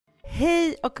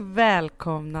Hej och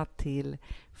välkomna till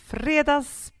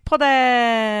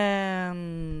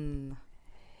Fredagspodden!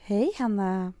 Hej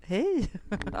Hanna! Hej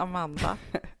Amanda!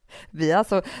 Vi har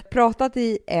alltså pratat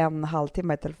i 1,5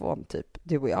 timme i telefon typ,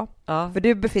 du och jag. Ja. För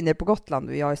du befinner dig på Gotland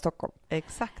och jag är i Stockholm.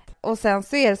 Exakt. Och sen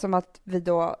så är det som att vi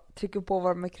då trycker på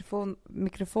våra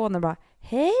mikrofoner och bara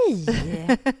hej!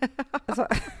 Alltså.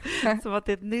 Som att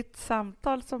det är ett nytt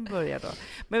samtal som börjar då.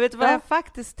 Men vet du vad jag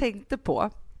faktiskt tänkte på?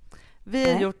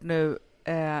 Vi har gjort nu,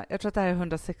 jag tror att det här är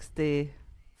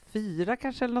 164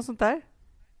 kanske eller något sånt där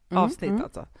avsnitt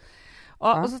alltså.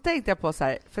 Och så tänkte jag på så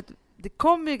här, för att det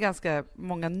kommer ju ganska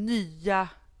många nya,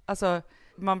 alltså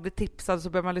man blir tipsad och så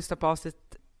börjar man lyssna på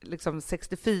avsnitt liksom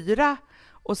 64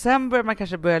 och sen börjar man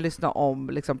kanske börja lyssna om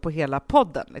liksom på hela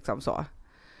podden liksom så.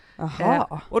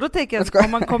 Aha. Och då tänker jag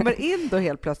om man kommer in då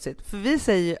helt plötsligt, för vi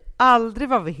säger ju aldrig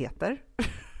vad vi heter.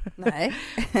 Nej.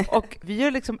 Och vi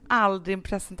gör liksom aldrig en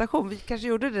presentation. Vi kanske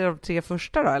gjorde det de 3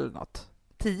 första då eller något.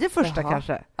 10 första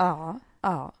kanske. Ja.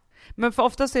 Men för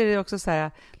ofta så är det också så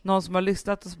här, någon som har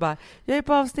lyssnat och så bara, jag är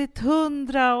på avsnitt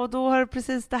 100 och då har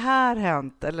precis det här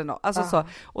hänt eller något. Alltså så.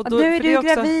 Och då, nu är du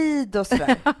också gravid och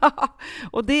sådär.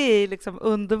 Och det är liksom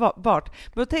underbart.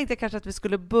 Men då tänkte jag kanske att vi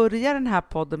skulle börja den här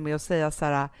podden med att säga så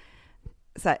här,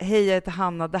 hej jag heter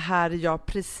Hanna, det här är jag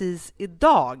precis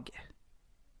idag.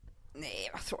 Nej,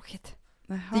 vad tråkigt.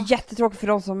 Jaha. Det är jättetråkigt för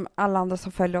de som alla andra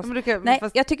som följer oss.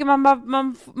 Jag tycker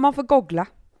man får googla.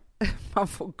 Man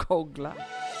får googla.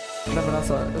 Nej, men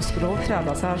alltså, skulle hon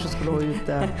träna så här så skulle hon ju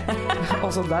inte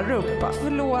ha sån där rumpa.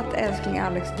 Förlåt älskling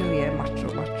Alex, du är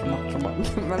macho man.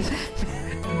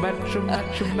 Macho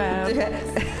man.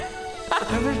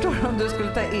 Jag förstår om du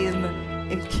skulle ta in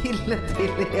en kille till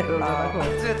er relation.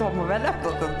 Du vet, har man väl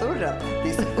öppnat den dörren. Det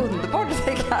är så underbart att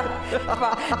tänka.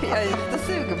 Jag är lite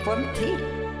sugen på en till.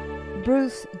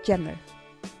 Bruce Jenner.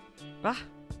 Va?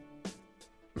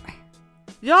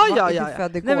 Ja.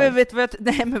 Nej, men vet du vad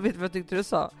jag tyckte du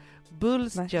sa?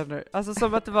 Bulls Jenner. Alltså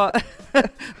som att det var...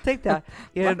 tänkte jag,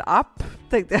 är det en app?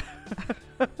 Tänkte jag.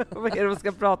 Vad är det vi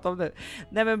ska prata om nu?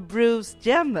 Nej men Bruce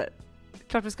Jenner.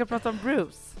 Klart vi ska prata om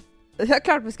Bruce. Ja,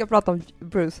 klart vi ska prata om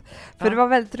Bruce. För det var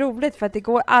väldigt roligt för att det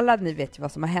går, alla ni vet ju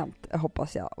vad som har hänt,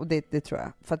 hoppas jag. Och det tror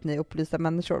jag, för att ni är upplysta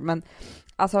människor. Men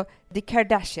alltså, The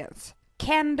Kardashians.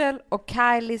 Kendall och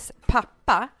Kylies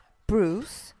pappa,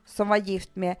 Bruce, som var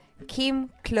gift med Kim,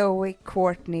 Khloe,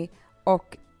 Kourtney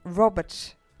och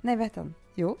Roberts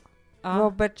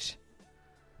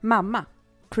mamma,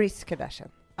 Kris Kardashian.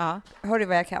 Ja. Hör du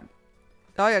vad jag kan?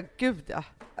 Ja, gud ja.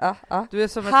 Ja. Du är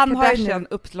som ett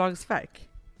Kardashian-uppslagsverk.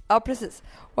 Ja, precis.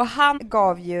 Och han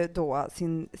gav ju då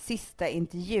sin sista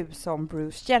intervju som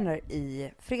Bruce Jenner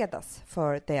i fredags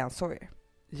för Diane Sawyer.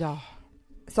 Ja.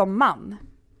 Som man.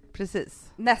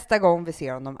 Precis. Nästa gång vi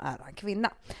ser honom är han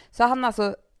kvinna. Så han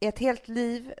alltså ett helt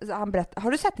liv, han berättar,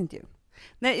 har du sett intervjun?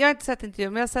 Nej, jag har inte sett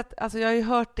intervjun, men jag har ju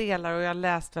hört delar och jag har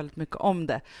läst väldigt mycket om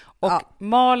det. Och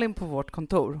Malin på vårt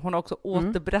kontor, hon har också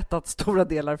återberättat stora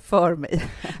delar för mig.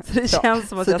 Så det känns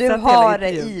som att så jag du sett har det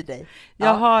i dig?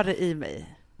 Jag har det i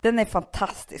mig. Den är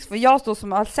fantastisk. För jag stod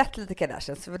som har sett lite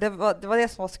Kardashians. För det var det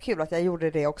som var så kul att jag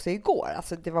gjorde det också igår.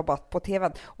 Alltså det var bara på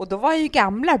tvn. Och då var han ju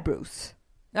gamla Bruce.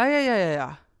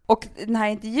 Ja. Och i den här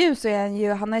intervjun så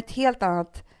är han är ett helt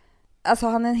annat... Alltså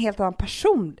han är en helt annan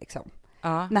person liksom.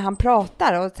 När han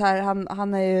pratar. Och så här,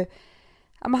 han är ju...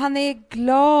 Ja, men han är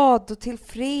glad och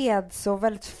tillfreds och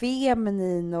väldigt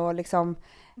feminin och liksom...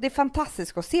 Det är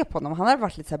fantastiskt att se på honom. Han har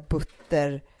varit lite så här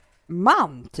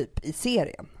butterman typ i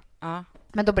serien.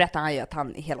 Men då berättar han ju att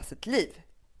han i hela sitt liv,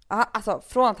 alltså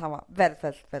från att han var väldigt,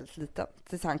 väldigt, väldigt liten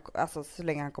tills alltså så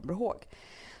länge han kommer ihåg,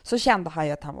 så kände han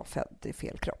ju att han var född i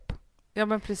fel kropp. Ja,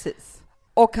 men precis.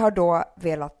 Och har då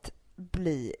velat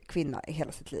bli kvinna i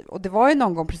hela sitt liv. Och det var ju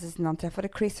någon gång precis innan han träffade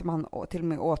Chris som han till och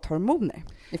med åt hormoner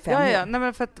i 5 år. Ja. Nej,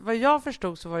 men för att vad jag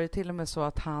förstod så var det till och med så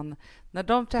att han, när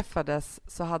de träffades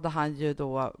så hade han ju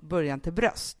då början till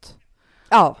bröst.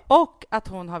 Ja. Och att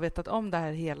hon har vetat om det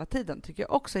här hela tiden tycker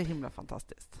jag också är himla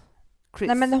fantastiskt. Chris.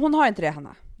 Nej, men hon har inte det,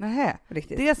 Hanna. Nej,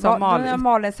 riktigt. Det är som Malin. Nu har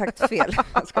Malin sagt fel.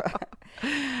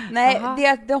 Nej,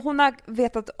 det hon har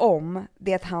vetat om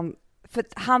det att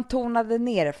han tonade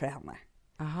ner det för henne.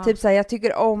 Aha. Typ så här, jag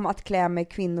tycker om att klä mig i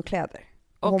kvinnokläder.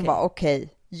 Och hon bara,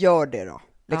 okej, gör det då.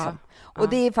 Liksom. Och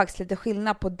det är faktiskt lite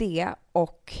skillnad på det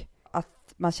och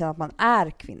att man känner att man är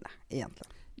kvinna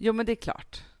egentligen. Jo, men det är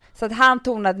klart. Så att han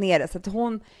tonade ner det. Så att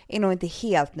hon är nog inte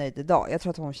helt nöjd idag. Jag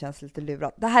tror att hon känns lite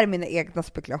lurad. Det här är mina egna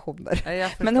spekulationer.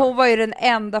 Men hon var ju den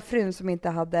enda frun som inte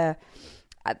hade...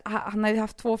 Han har ju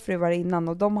haft 2 fruar innan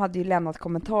och de hade ju lämnat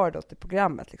kommentarer då till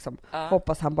programmet. Liksom.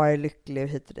 Hoppas han bara är lycklig och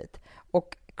hit och dit.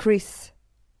 Och Chris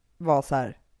var så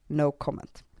här, no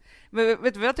comment. Men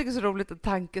vet du vad jag tycker är så roligt? En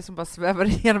tanke som bara svävar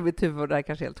igenom mitt huvud, och det här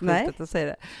kanske är helt sjukt att säga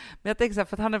det. Men jag tänker så här,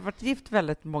 för att han har varit gift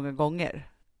väldigt många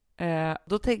gånger.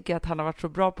 Då tänker jag att han har varit så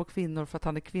bra på kvinnor för att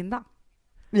han är kvinna.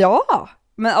 Ja,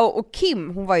 men och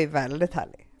Kim, hon var ju väldigt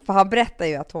härlig. För han berättade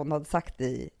ju att hon hade sagt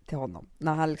det till honom.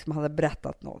 När han liksom hade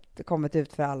berättat något. Det kommit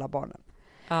ut för alla barnen.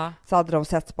 Ja. Så hade de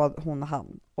sett på hon och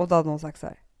han. Och då hade hon sagt så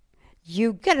här: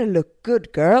 You gotta look good,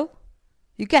 girl.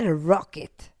 You gotta rock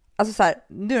it. Alltså så här,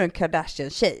 nu är en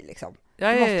Kardashian-tjej liksom. Du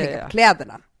måste tänka på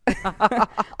kläderna.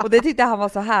 Och det tyckte han var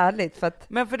så härligt.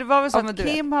 Men för det var väl så att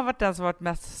Kim har varit den som varit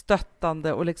mest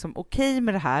stöttande och liksom okej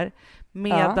med det här.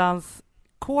 Medans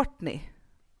Courtney.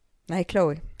 Nej,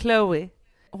 Chloe.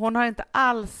 Hon har inte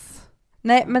alls...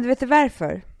 Nej, men du vet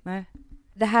varför? Nej.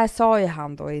 Det här sa ju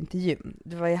han då i intervjun.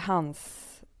 Det var ju hans,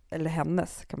 eller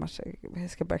hennes, kan man säga. Jag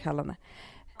ska börja kalla henne.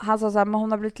 Han sa så här, men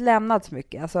hon har blivit lämnad så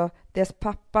mycket. Alltså, deras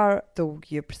pappa dog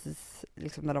ju precis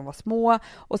liksom när de var små.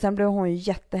 Och sen blev hon ju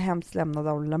jättehemskt lämnad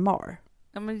av Lamar.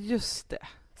 Ja, men just det.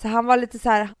 Så han var lite så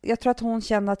här, jag tror att hon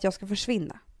känner att jag ska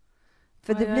försvinna.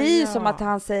 För det blir ju som att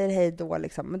han säger hej då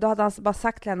liksom. Men då hade han bara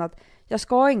sagt till henne att jag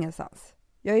ska ingenstans.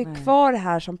 Jag är kvar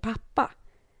här som pappa.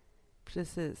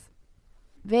 Precis.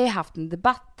 Vi har haft en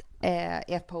debatt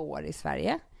i ett par år i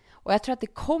Sverige. Och jag tror att det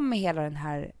kommer hela den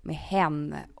här med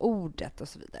hen-ordet och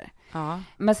så vidare. Ja.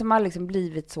 Men som har liksom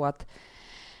blivit så att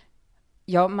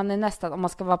man är nästan, om man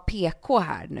ska vara PK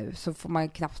här nu, så får man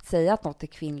knappt säga att något är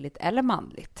kvinnligt eller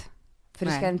manligt. För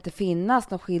det ska inte finnas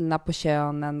någon skillnad på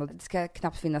könen, och det ska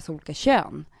knappt finnas olika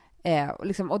kön.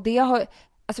 Och det har,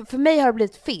 alltså för mig har det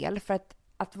blivit fel, för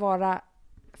att vara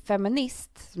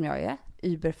feminist, som jag är,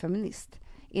 überfeminist,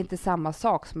 är inte samma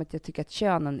sak som att jag tycker att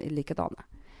könen är likadana.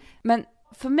 Men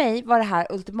för mig var det här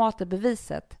ultimata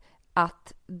beviset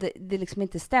att det liksom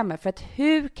inte stämmer. För att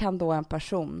hur kan då en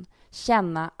person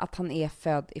känna att han är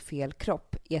född i fel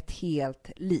kropp i ett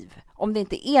helt liv? Om det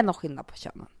inte är någon skillnad på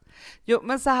könen. Jo,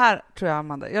 men så här tror jag,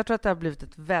 Amanda. Jag tror att det har blivit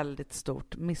ett väldigt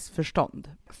stort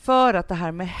missförstånd. För att det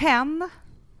här med hen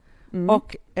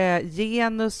och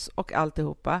genus och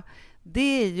alltihopa,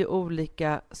 det är ju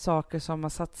olika saker som har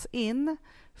satts in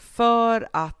för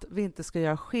att vi inte ska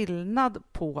göra skillnad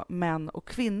på män och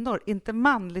kvinnor, inte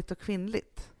manligt och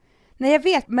kvinnligt. Nej, jag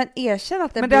vet, men erkänn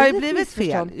att det har ju blivit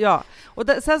fel. Ja. Och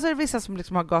sen så är det vissa som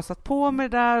liksom har gasat på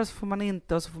med det där, och så får man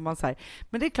inte, och så får man så här.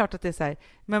 Men det är klart att det är så här,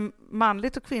 men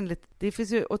manligt och kvinnligt, det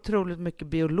finns ju otroligt mycket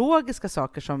biologiska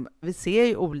saker som vi ser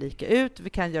ju olika ut. Vi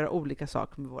kan göra olika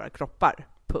saker med våra kroppar.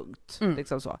 Punkt.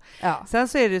 Liksom så. Ja. Sen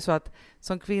så är det ju så att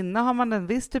som kvinna har man en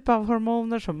viss typ av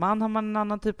hormoner, som man har man en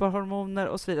annan typ av hormoner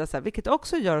och så vidare. Så här, vilket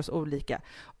också gör oss olika.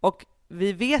 Och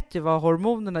vi vet ju vad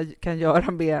hormonerna kan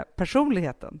göra med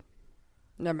personligheten.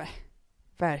 Nej, men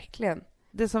verkligen.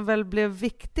 Det som väl blev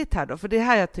viktigt här då, för det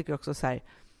här jag tycker också så här,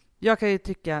 jag kan ju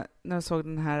tycka när jag såg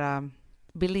den här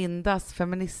Belindas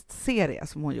feministserie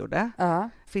som hon gjorde,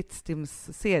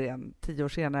 Fittstims-serien 10 år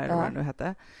senare, eller vad det nu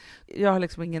hette. Jag har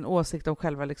liksom ingen åsikt om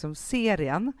själva liksom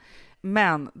serien,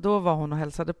 men då var hon och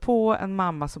hälsade på en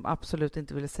mamma som absolut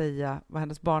inte ville säga vad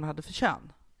hennes barn hade för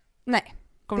kön. Nej,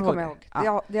 det kommer jag ihåg.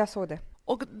 Ja, jag såg det.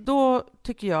 Och då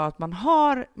tycker jag att man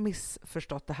har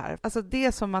missförstått det här. Alltså det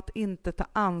är som att inte ta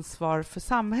ansvar för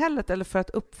samhället eller för att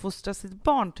uppfostra sitt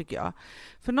barn, tycker jag.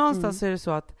 För någonstans är det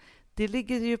så att det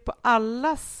ligger ju på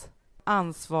allas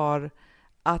ansvar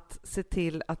att se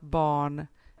till att barn,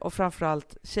 och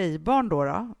framförallt tjejbarn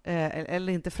då,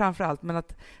 eller inte framförallt, men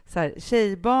att så här,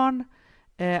 tjejbarn,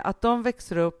 att de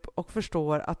växer upp och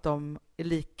förstår att de är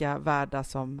lika värda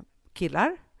som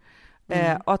killar.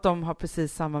 Och att de har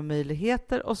precis samma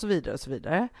möjligheter och så vidare och så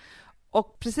vidare.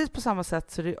 Och precis på samma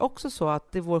sätt så är det också så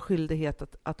att det är vår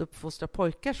skyldighet att uppfostra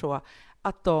pojkar så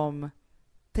att de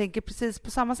tänker precis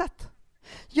på samma sätt.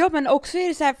 Ja, men också är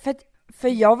det så här, för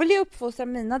jag vill ju uppfostra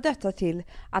mina döttrar till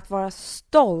att vara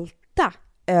stolta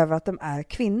över att de är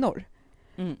kvinnor.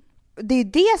 Det är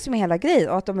det som är hela grejen,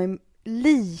 och att de är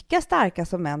lika starka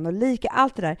som män och lika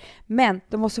allt det där. Men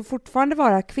de måste fortfarande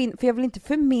vara kvinnor, för jag vill inte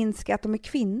förminska att de är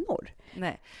kvinnor.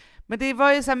 Nej, men det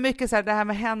var ju så här mycket så här, det här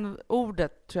med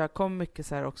hen-ordet tror jag kom mycket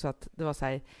så här också, att det var så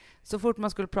här, så fort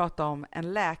man skulle prata om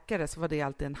en läkare så var det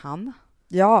alltid en han.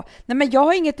 Ja, nej, men jag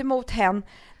har inget emot hen.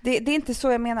 Det är inte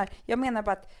så jag menar. Jag menar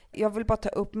bara att jag vill bara ta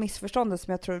upp missförståndet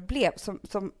som jag tror det blev,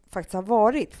 som faktiskt har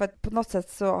varit. För att på något sätt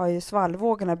så har ju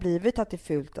svallvågorna blivit att det är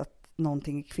fult att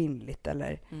någonting är kvinnligt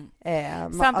eller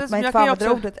att man inte får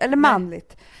använda ordet eller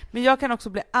manligt. Men jag kan också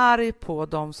bli arg på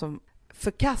de som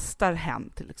förkastar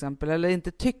hen till exempel, eller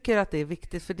inte tycker att det är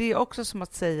viktigt, för det är också som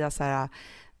att säga så här,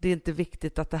 det är inte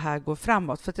viktigt att det här går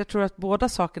framåt, för att jag tror att båda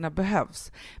sakerna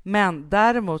behövs. Men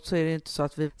däremot så är det inte så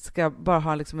att vi ska bara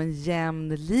ha liksom en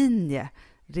jämn linje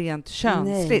rent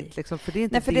könsligt. Liksom, för det är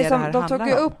inte Nej, för det som, här de handlar tog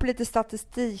ju om. upp lite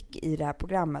statistik i det här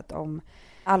programmet om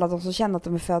alla de som känner att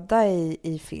de är födda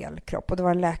i fel kropp. Och det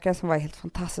var en läkare som var helt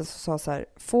fantastisk och sa så här,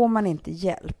 får man inte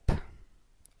hjälp,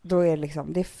 då är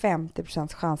det är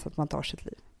 50% chans att man tar sitt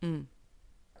liv. Mm.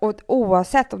 Och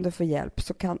oavsett om du får hjälp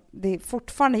så kan det är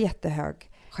fortfarande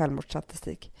jättehög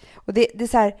självmordsstatistik. Och det är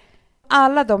så här,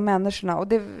 alla de människorna,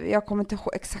 och jag kommer inte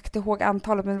exakt ihåg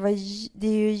antalet, men det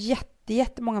är ju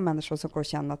jättemånga människor som går och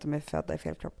känner att de är födda i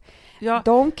fel kropp. Ja.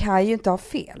 De kan ju inte ha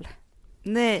fel.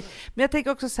 Nej, men jag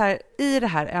tänker också så här, i det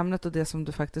här ämnet och det som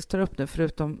du faktiskt tar upp nu,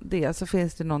 förutom det, så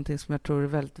finns det någonting som jag tror är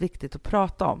väldigt viktigt att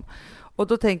prata om. Och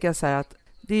då tänker jag så här att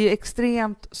det är ju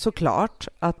extremt såklart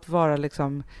att vara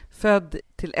liksom född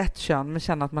till ett kön men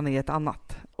känna att man är ett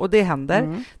annat. Och det händer.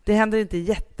 Mm. Det händer inte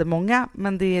jättemånga,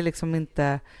 men det är liksom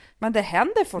inte... Men det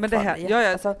händer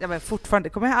fortfarande. Men fortfarande.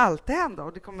 Det kommer alltid hända.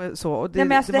 Och det kommer så. Och det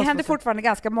händer fortfarande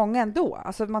ganska många ändå.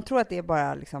 Alltså man tror att det är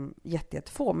bara liksom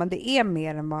jättefå, men det är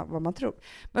mer än vad man tror.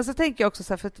 Men så tänker jag också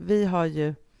så här, för att vi har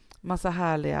ju massa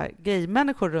härliga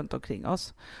gay-människor runt omkring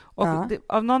oss. Och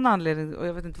av någon anledning, och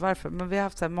jag vet inte varför, men vi har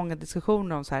haft så här många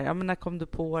diskussioner om så här, ja, men när kom du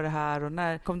på det här och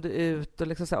när kom du ut? Och,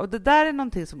 liksom så här. Och det där är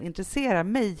någonting som intresserar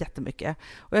mig jättemycket.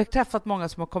 Och jag har träffat många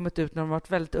som har kommit ut när de har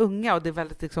varit väldigt unga och det är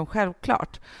väldigt liksom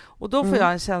självklart. Och då får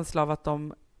jag en känsla av att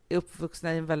de är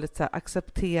uppvuxna i en väldigt så här,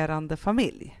 accepterande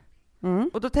familj. Mm.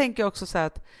 Och då tänker jag också så här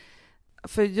att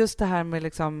för just det här med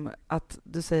liksom att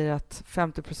du säger att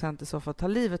 50% i så fall tar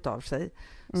livet av sig,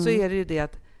 så är det ju det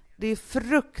att det är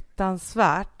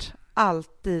fruktansvärt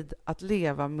alltid att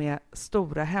leva med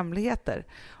stora hemligheter.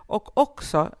 Och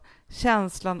också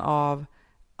känslan av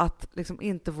att liksom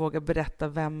inte våga berätta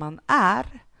vem man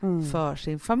är för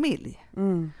sin familj.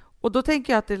 Mm. Och då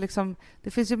tänker jag att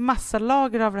det finns ju massa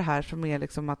lager av det här som är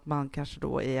liksom att man kanske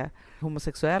då är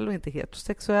homosexuell och inte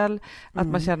heterosexuell, att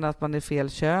man känner att man är fel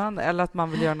kön eller att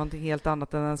man vill göra någonting helt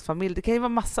annat än ens familj. Det kan ju vara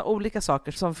massa olika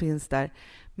saker som finns där.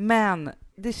 Men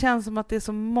det känns som att det är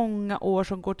så många år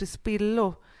som går till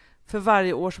spillo för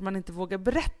varje år som man inte vågar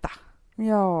berätta.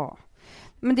 Ja,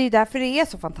 men det är därför det är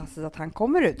så fantastiskt att han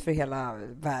kommer ut för hela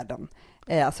världen.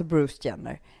 Alltså Bruce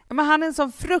Jenner. Men han är en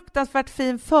sån fruktansvärt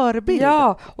fin förebild.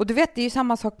 Ja, och du vet, det är ju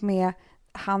samma sak med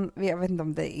han, jag vet inte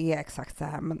om det är exakt så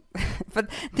här, men för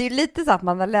det är lite så att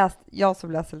man har läst, jag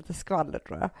som läser lite skvaller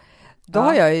tror jag. Då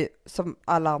har jag ju, som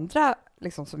alla andra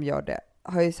liksom som gör det,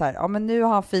 har ju så här, ja men nu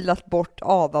har han filat bort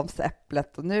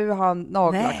Adamsäpplet och nu har han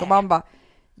nagellack och man bara,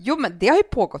 jo men det har ju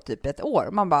pågått typ ett år.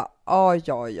 Man bara,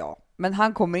 ja, men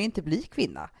han kommer inte bli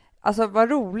kvinna. Alltså vad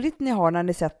roligt ni har när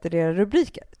ni sätter era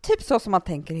rubriker. Typ så som man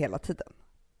tänker hela tiden.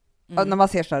 När man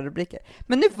ser sådana rubriker.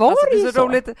 Men nu var det ju så.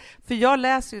 Roligt, för jag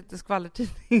läser ju inte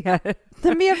skvallertidningar.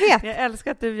 Nej, men jag vet. Jag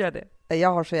älskar att du gör det.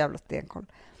 Jag har så jävla stenkoll.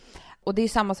 Och det är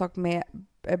samma sak med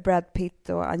Brad Pitt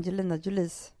och Angelina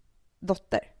Jolies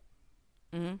dotter.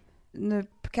 Mm. Nu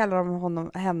kallar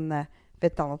de henne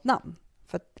vid ett annat namn.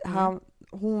 För att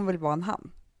hon vill vara en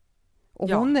han. Och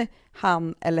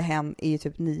han eller hen är ju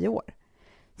typ 9 år.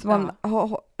 Så man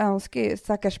önskar ju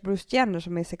stackars Bruce Jenner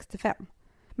som är 65.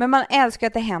 Men man älskar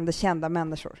att det händer kända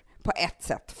människor på ett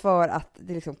sätt för att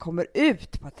det liksom kommer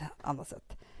ut på ett annat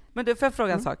sätt. Men du, får jag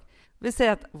fråga en sak? Vi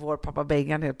säger att vår pappa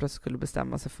Bengan helt plötsligt skulle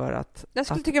bestämma sig för att jag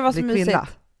skulle tycka det var så mysigt.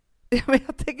 Ja, men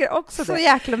jag tänker också så det. Så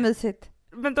jäkla mysigt.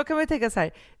 Men då kan man ju tänka så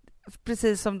här,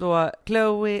 precis som då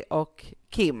Chloe och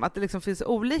Kim, att det liksom finns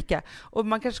olika. Och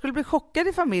man kanske skulle bli chockad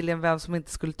i familjen vem som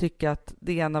inte skulle tycka att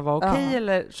det ena var okej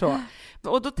eller så.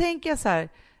 Och då tänker jag så här,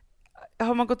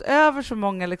 har man gått över så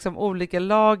många liksom olika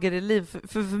lager i liv?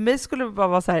 För mig skulle det bara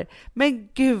vara så här, men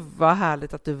gud vad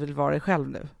härligt att du vill vara dig själv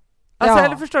nu. Alltså,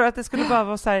 eller förstår du att det skulle bara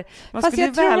vara så här, man fast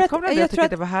skulle välkomna det och tycka att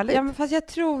det var härligt. Ja, men fast jag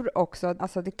tror också,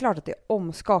 alltså det är klart att det är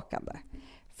omskakande.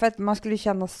 För att man skulle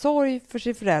känna sorg för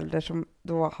sin förälder som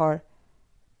då har,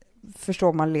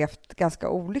 förstår man, levt ganska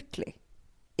olycklig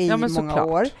i många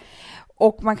år.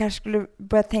 Och man kanske skulle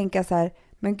börja tänka så här,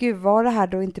 men gud, var det här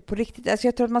då inte på riktigt? Alltså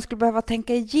jag tror att man skulle behöva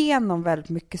tänka igenom väldigt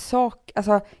mycket saker,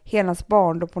 alltså hela ens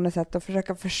barndom på något sätt och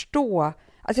försöka förstå.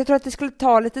 Alltså jag tror att det skulle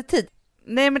ta lite tid.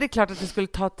 Nej, men det är klart att det skulle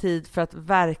ta tid för att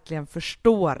verkligen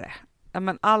förstå det. Ja,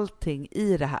 men allting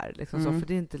i det här, liksom så, för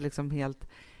det är inte liksom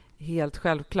helt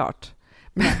självklart.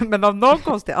 Men av någon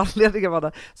konstig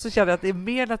anledning så känner jag att det är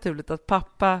mer naturligt att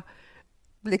pappa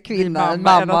blir kvinna än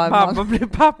mamma blir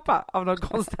pappa av någon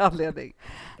konstig anledning.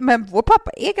 Men vår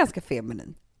pappa är ganska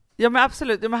feminin. Ja, men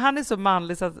absolut. Ja, men han är så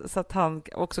manlig så att han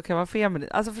också kan vara feminin.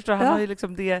 Alltså förstår han har ju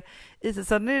liksom det i sig.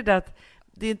 Sen är det att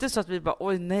det är inte så att vi bara,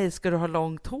 oj nej, ska du ha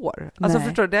långt hår? Alltså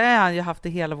förstår du, det har han ju haft i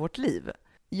hela vårt liv.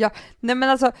 Ja, nej men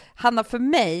alltså Hanna, för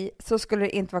mig så skulle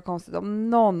det inte vara konstigt om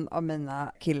någon av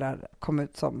mina killar kom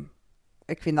ut som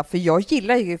kvinna. För jag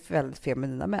gillar ju väldigt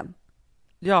feminina män.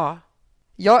 Ja.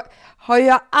 Jag har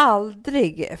ju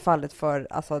aldrig fallit för,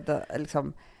 alltså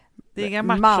liksom... Det är inga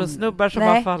machosnubbar som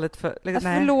har fallit för... Alltså,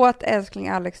 förlåt älskling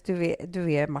Alex,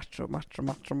 du är macho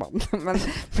man. Men...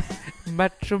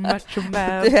 macho man.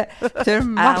 Du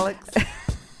är Alex.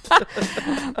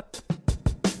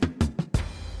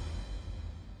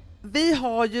 Vi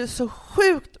har ju så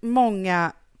sjukt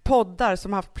många poddar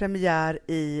som har haft premiär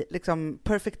i liksom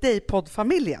Perfect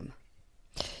Day-poddfamiljen.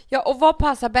 Ja, och vad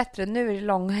passar bättre? Nu är det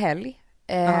långhelg.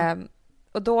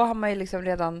 Och då har man ju liksom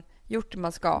redan gjort det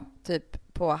man ska,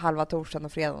 typ på halva torsdagen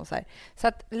och fredagen och så här. Så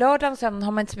att lördagen och söndagen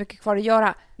har man inte så mycket kvar att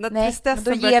göra. Nej, men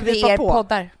då ger vi er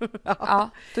poddar. Ja,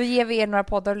 då ger vi er några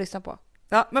poddar att lyssna på.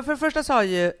 Ja, men för det första så har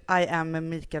ju I am med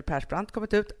Mikael Persbrandt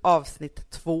kommit ut, avsnitt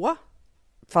 2.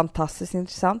 Fantastiskt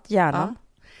intressant, gärna.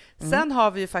 Ja. Sen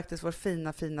har vi ju faktiskt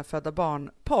vår fina Födda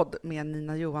barn-podd med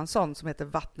Nina Johansson som heter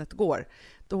Vattnet går.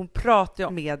 Då hon pratar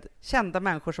med kända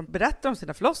människor som berättar om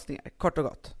sina förlossningar, kort och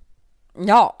gott.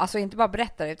 Ja, alltså inte bara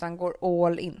berättar utan går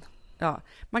all in. Ja,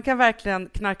 man kan verkligen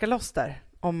knarka loss där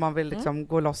om man vill liksom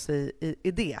gå loss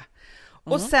i det.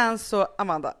 Och sen så,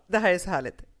 Amanda, det här är så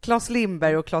härligt. Claes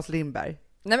Lindberg och Claes Lindberg.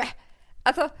 Nej men,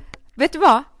 alltså, vet du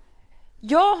vad?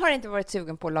 Jag har inte varit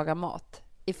sugen på att laga mat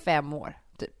i 5 år,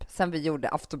 typ. Sen vi gjorde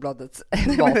Aftonbladets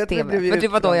mat-tv. För det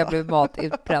var då jag blev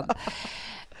matutbränd.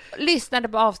 Lyssnade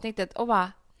på avsnittet och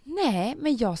bara, nej,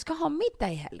 men jag ska ha middag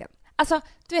i helgen. Alltså,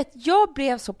 du vet, jag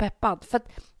blev så peppad. För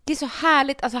att det är så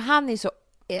härligt. Alltså, han är så...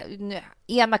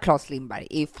 Ena Claes Lindberg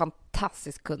är ju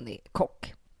fantastiskt kunnig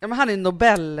kock. Ja, men han är en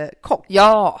Nobelkock.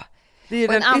 Ja. Det är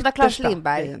och den andra Claes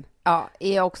Lindberg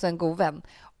är också en god vän.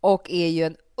 Och är ju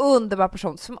en underbar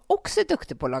person som också är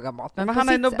duktig på att laga mat. Men han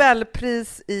har en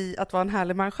Nobelpris i att vara en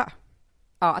härlig människa.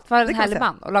 Ja, att vara en härlig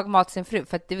man och laga mat till sin fru.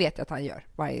 För att det vet jag att han gör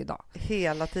varje dag.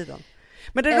 Hela tiden.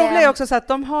 Men det roliga är också så att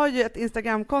de har ju ett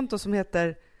Instagramkonto som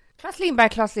heter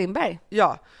Claes Lindberg.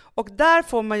 Ja, och där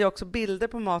får man ju också bilder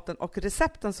på maten och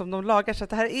recepten som de lagar. Så att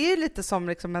det här är ju lite som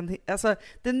liksom alltså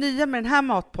det nya med den här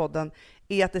matpodden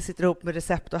är att det sitter ihop med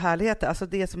recept och härligheter. Alltså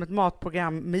det är som ett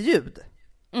matprogram med ljud.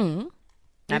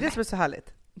 Det är det som är så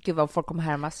härligt. Gud vad folk kommer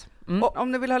härmas. Och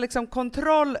om ni vill ha liksom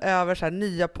kontroll över så här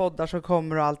nya poddar som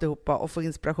kommer och alltihopa och få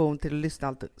inspiration till att lyssna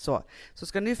allt så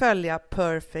ska ni följa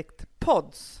Perfect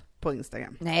Pods på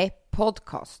Instagram. Nej,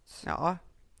 podcasts. Ja,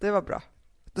 det var bra.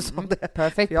 Du sa det.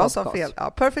 Perfect jag podcast. Sa fel. Ja,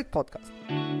 Perfect Podcast.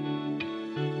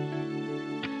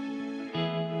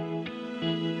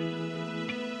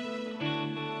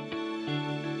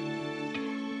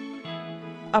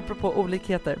 Apropå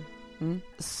olikheter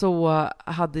så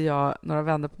hade jag några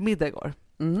vänner på middag igår.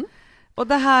 Och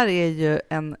det här är ju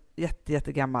en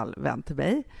jättegammal vän till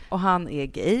mig. Och han är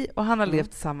gay och han har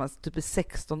levt tillsammans typ i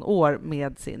 16 år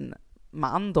med sin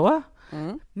man då.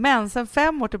 Men sen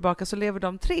 5 år tillbaka så lever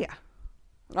de 3.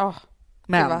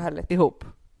 Men ihop.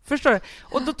 Förstår du?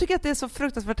 Och då tycker jag att det är så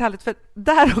fruktansvärt härligt. För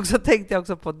där också tänkte jag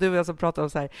också på, du och jag som pratar om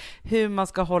så här, hur man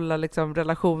ska hålla liksom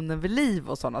relationen vid liv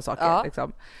och sådana saker. Ja.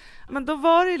 Liksom. Men då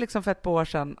var det ju liksom för ett par år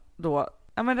sedan då,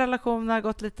 ja, men relationen har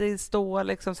gått lite i stå.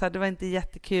 Liksom, så här, det var inte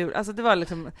jättekul. Alltså, det var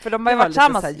liksom, för de har ju varit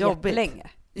tillsammans jättelänge.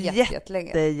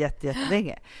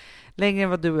 Jättelänge. Längre än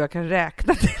vad du och jag kan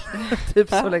räkna till. Typ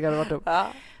så länge har det varit upp. Ja.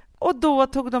 Och då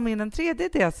tog de in en tredje i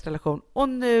deras relation. Och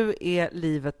nu är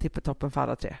livet tippetoppen för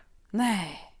alla 3.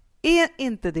 Nej. Är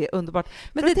inte det underbart?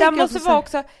 Men det där måste vara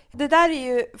också... Det där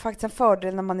är ju faktiskt en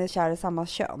fördel när man är kär i samma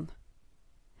kön.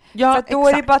 Ja, för att då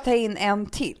är det bara att ta in en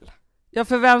till. Ja,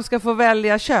 för vem ska få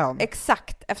välja kön?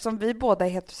 Exakt. Eftersom vi båda är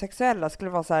heterosexuella skulle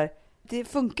det vara så här... Det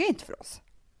funkar inte för oss.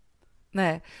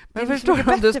 Nej. Men förstår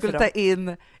du om du skulle ta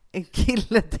in en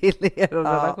kille till er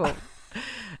relation?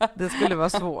 Det skulle vara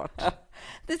svårt.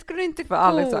 Det skulle inte gå.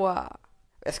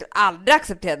 Jag skulle aldrig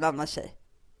acceptera en annan tjej.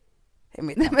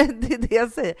 Nej, men det är det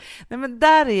jag säger. Nej, men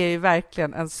där är ju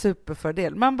verkligen en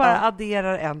superfördel. Man bara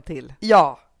adderar en till.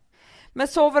 Ja. Men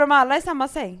sover de alla i samma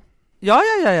säng? Ja.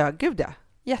 Gud ja.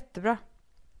 Jättebra.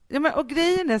 Ja, men, och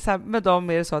grejen är så här, med dem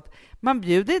är det så att man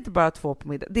bjuder inte bara 2 på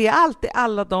middag. Det är alltid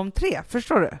alla de 3.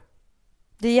 Förstår du?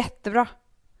 Det är jättebra.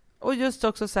 Och just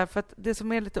också så här, för att det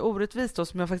som är lite orättvist då,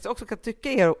 som jag faktiskt också kan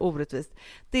tycka är orättvist,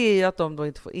 det är ju att de då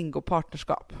inte får ingå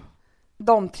partnerskap.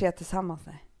 De 3 tillsammans,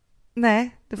 nej.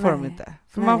 Nej, det får de inte.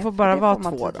 För man får bara vara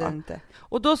 2 då. Inte.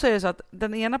 Och då så är det så att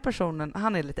den ena personen,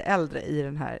 han är lite äldre i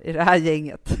det här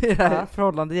gänget, i det här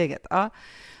förhållande gänget. Ja.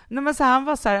 Nej, men så han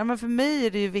var så här, men för mig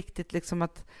är det ju viktigt liksom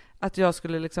att jag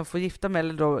skulle liksom få gifta mig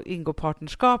eller då ingå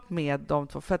partnerskap med de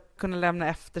 2 för att kunna lämna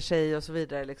efter sig och så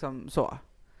vidare liksom så.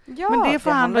 Ja, men det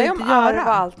får han inte göra.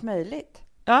 Allt möjligt.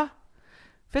 Ja.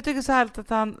 För jag tycker så här att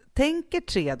han tänker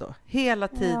 3 då hela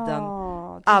tiden.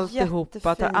 Ja,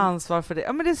 alltihopa, tar ansvar för det.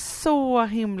 Ja, men det är så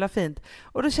himla fint.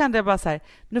 Och då kände jag bara så här,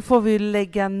 nu får vi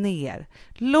lägga ner.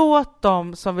 Låt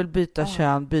dem som vill byta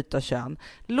kön, byta kön.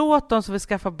 Låt dem som vill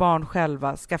skaffa barn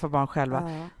själva, skaffa barn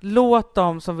själva. Låt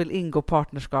dem som vill ingå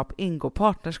partnerskap, ingå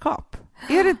partnerskap.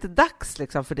 Är det inte dags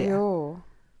liksom för det? Jo.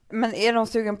 Men är de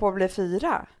sugen på att bli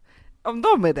 4? Om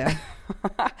de är det.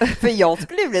 För jag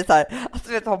skulle ju bli så här,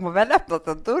 alltså vet, har man väl öppnat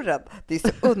den dörren, det är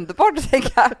så underbart att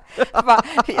tänka.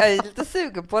 Jag är lite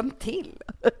sugen på en till.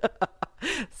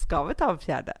 Ska vi ta en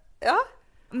 4? Ja.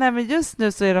 Nej, men just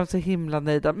nu så är de så himla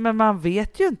nöjda, men man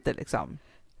vet ju inte liksom.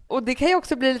 Och det kan ju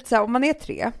också bli lite så här, om man är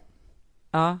 3.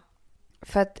 Ja.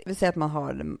 För att vi säger att man har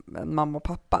en mamma och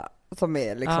pappa som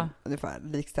är liksom ungefär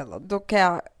likställda. Då kan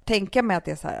jag tänka mig att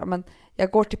det är så här, men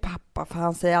jag går till pappa för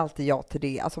han säger alltid ja till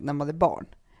det, alltså när man är barn.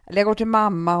 Eller jag går till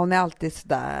mamma, hon är alltid så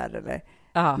där, eller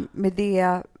med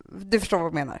det, du förstår vad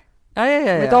jag menar. Ja.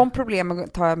 Med de problemen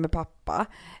tar jag med pappa,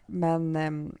 men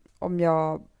om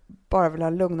jag bara vill ha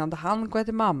en lugnande hand går jag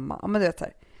till mamma. Ja, men du vet så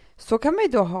här. Så kan man ju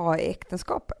då ha i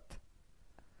äktenskapet.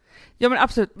 Ja, men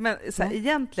absolut. Men så här,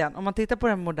 egentligen, om man tittar på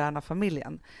den moderna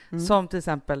familjen, som till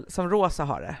exempel, som Rosa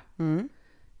har det.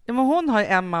 Ja, men hon har ju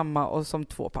en mamma och som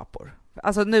 2 pappor.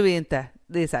 Alltså nu är inte,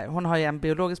 det är så här, hon har ju en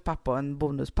biologisk pappa och en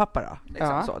bonuspappa då.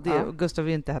 Liksom så. Gustav är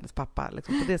ju inte hennes pappa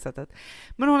liksom, på det sättet.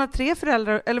 Men hon har 3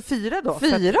 föräldrar, eller 4 då.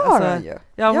 4 har hon ju.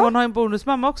 Ja, hon har en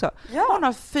bonusmamma också. Ja. Hon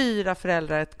har 4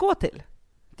 föräldrar att gå till.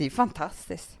 Det är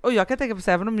fantastiskt. Och jag kan tänka på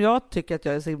så, även om jag tycker att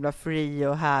jag är så himla free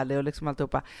och härlig och liksom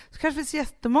alltihopa, så kanske det finns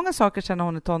jättemånga saker sen när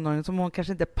hon är tonåring som hon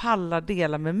kanske inte pallar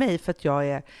dela med mig för att jag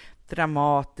är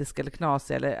dramatisk eller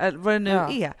knasig eller vad det nu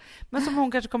är. Men som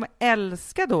hon kanske kommer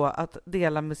älska då att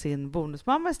dela med sin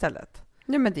bonusmamma istället.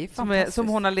 Ja, men det är fantastiskt. Som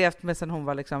hon har levt med sedan hon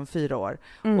var liksom 4 år.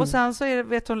 Och sen så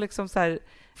vet hon liksom så här,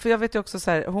 för jag vet ju också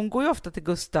så här, hon går ju ofta till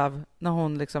Gustav när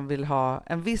hon liksom vill ha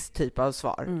en viss typ av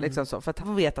svar, liksom så, för att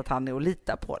hon vet att han är att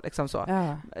lita på, liksom så.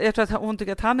 Ja. Jag tror att hon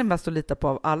tycker att han är mest att lita på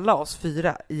av alla oss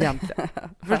 4 egentligen.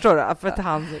 Förstår du? För att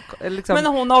han liksom, men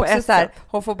hon har också så här,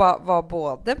 hon får bara vara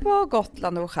både på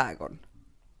Gotland och skärgården.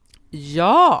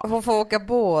 Ja. Hon får åka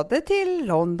både till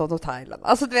London och Thailand.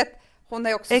 Alltså du vet, hon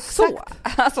är också exakt. Så.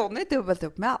 Alltså hon är dubbelt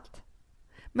upp med allt.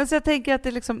 Men så jag tänker att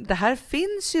det här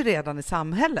finns ju redan i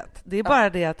samhället. Det är bara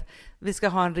det att vi ska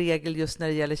ha en regel just när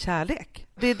det gäller kärlek.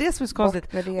 Det är det som är så konstigt.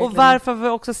 Och varför har vi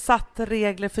också satt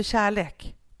regler för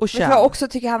kärlek och kön? Jag också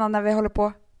tycker, Hanna, när vi håller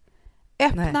på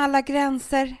öppna alla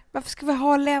gränser. Varför ska vi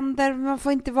ha länder? Man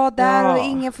får inte vara där och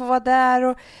ingen får vara där.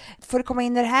 Och får det komma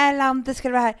in i det här landet ska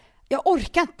det vara här. Jag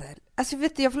orkar inte. Alltså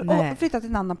vet du, jag vill flytta till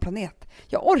en annan planet.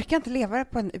 Jag orkar inte leva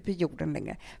på jorden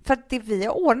längre. För att det vi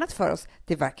har ordnat för oss,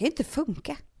 det verkar inte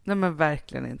funka. Nej, men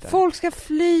verkligen inte. Folk ska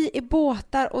fly i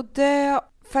båtar och dö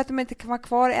för att de inte kan vara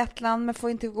kvar i ett land men får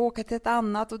inte åka till ett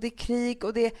annat, och det är krig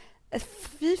och det är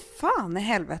fy fan i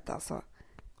helvete alltså.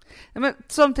 Nej, men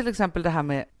som till exempel det här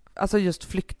med alltså just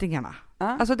flyktingarna.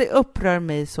 Alltså det upprör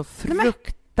mig så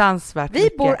fruktansvärt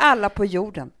mycket. Vi bor alla på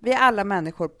jorden. Vi är alla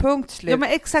människor. Punkt slut. Ja, men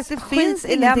exakt, det finns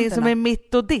ingenting som är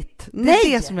mitt och ditt. Det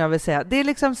är det som jag vill säga. Det är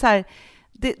liksom så här,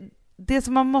 det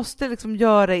som man måste liksom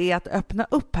göra är att öppna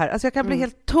upp här. Alltså jag kan bli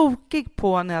helt tokig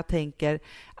på när jag tänker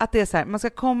att det är så här, man ska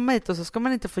komma hit och så ska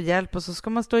man inte få hjälp och så ska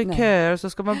man stå i köer och så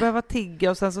ska man behöva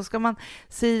tigga och sen så ska man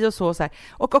si och så här.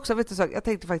 Och också, vet du så, jag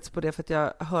tänkte faktiskt på det för att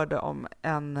jag hörde om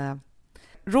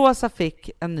Rosa fick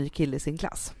en ny kille i sin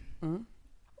klass.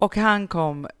 Och han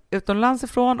kom utomlands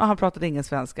ifrån och han pratade ingen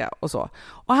svenska och så.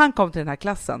 Och han kom till den här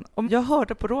klassen. Och jag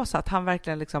hörde på Rosa att han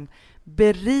verkligen liksom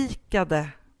berikade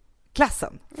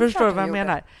klassen. Förstår du vad jag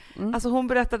menar? Alltså hon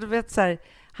berättade, vet så här,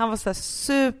 han var så här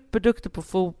superduktig på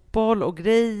fotboll och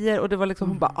grejer, och det var liksom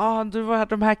hon bara, du var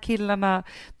de här killarna,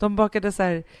 de bakade så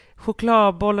här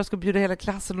chokladbollar och skulle bjuda hela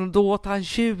klassen och då åt han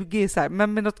 20 så här,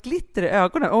 men med något glitter i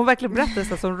ögonen. Och hon verkligen berättade så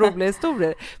här, som roliga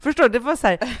historier. Förstår du? Det var så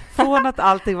här, från att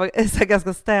allting var så här,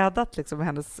 ganska städat liksom i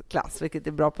hennes klass, vilket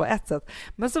är bra på ett sätt.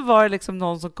 Men så var det liksom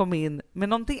någon som kom in med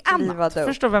någonting annat.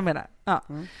 Förstår du vad jag menar? Ja.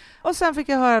 Och sen fick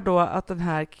jag höra då att den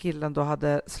här killen då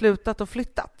hade slutat och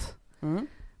flyttat.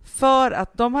 För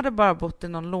att de hade bara bott i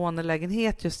någon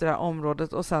lånelägenhet just i det här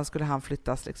området och sen skulle han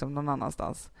flyttas liksom någon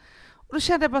annanstans. Och då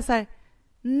kände jag bara så här,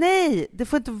 nej, det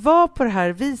får inte vara på det här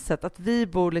viset att vi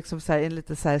bor liksom så här i en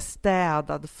lite så här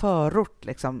städad förort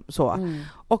liksom så.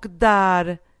 Och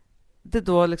där det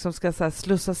då liksom ska så här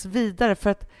slussas vidare, för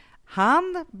att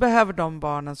han behöver de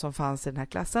barnen som fanns i den här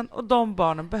klassen och de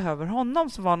barnen behöver honom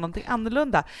som var någonting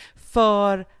annorlunda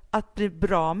för att bli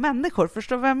bra människor.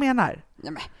 Förstår du vad jag menar?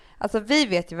 Ja, men alltså vi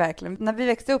vet ju verkligen, när vi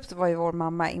växte upp så var ju vår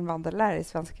mamma invandrarlärare i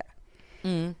svenska.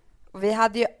 Och vi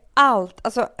hade ju allt,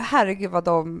 alltså herregud vad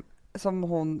de som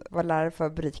hon var lärare för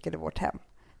berikade vårt hem.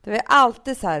 Det var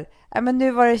alltid så här, men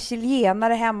nu var det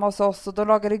chilenare hemma hos oss och de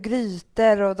lagade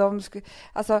grytor och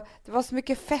alltså det var så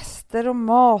mycket fester och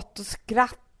mat och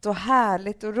skratt och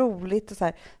härligt och roligt och så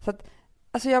här. Så att,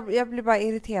 alltså jag blir bara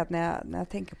irriterad när jag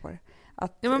tänker på det.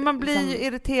 Att, men man blir ju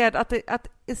irriterad att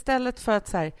istället för att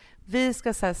så här, vi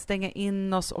ska så här, stänga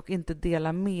in oss och inte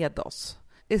dela med oss,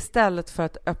 istället för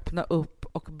att öppna upp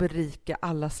och berika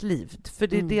allas liv. För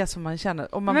det är det som man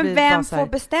känner. Och man men blir vem får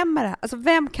bestämma det? Alltså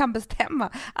vem kan bestämma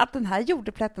att den här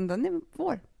jordeplätten, den är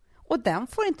vår? Och den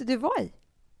får inte du vara i.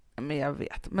 Men jag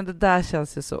vet. Men det där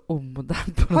känns ju så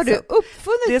omodernt. Har du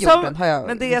uppfunnit jorden?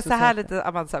 Men det är så här lite,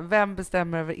 Amanda, vem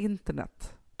bestämmer över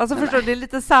internet? Alltså förstår du, det är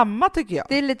lite samma tycker jag.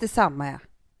 Det är lite samma, ja.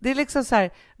 Det är liksom så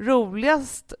här,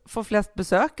 roligast får flest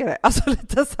besökare. Alltså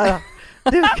lite så här,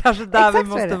 det är kanske där vi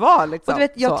måste vara. Liksom. Och du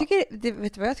vet,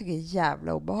 vet du vad jag tycker är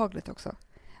jävla obehagligt också?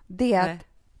 Det är att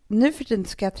nu för tiden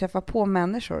ska jag träffa på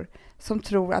människor som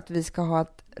tror att vi ska ha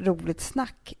ett roligt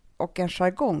snack och en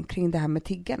jargong kring det här med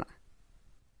tiggarna.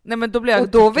 Nej, men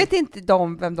då vet inte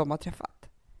de vem de har träffat.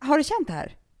 Har du känt det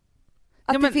här?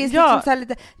 Att det finns liksom så här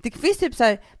lite, det finns typ så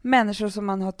här människor som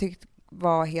man har tyckt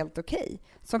var helt okej,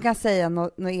 som kan säga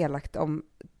något elakt om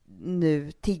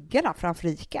nu tiggarna framför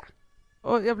Ica.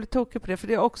 Och jag blir tokig på det, för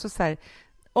det är också så här,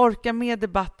 orka med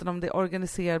debatten om det är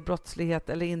organiserad brottslighet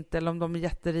eller inte, eller om de är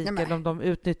jätterika eller om de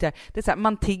utnyttjar. Det är så här,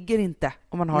 man tigger inte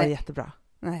om man har det jättebra.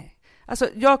 Nej. Alltså,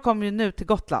 jag kom ju nu till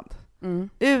Gotland.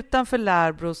 Utanför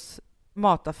Lärbros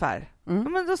mataffär.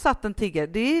 Men då satt en tiggare.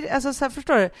 Det är, alltså, så här,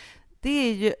 förstår du? Det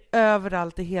är ju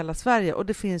överallt i hela Sverige och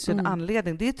det finns ju en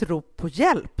anledning. Det är ett rop på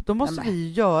hjälp. Då måste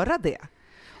vi göra det.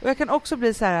 Och jag kan också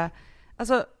bli så här,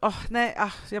 alltså,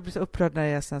 jag blir så upprörd när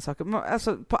jag gör sådana saker.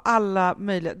 Alltså, på alla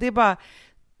möjliga. Det är bara,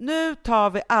 nu tar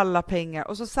vi alla pengar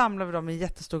och så samlar vi dem i en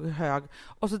jättestor hög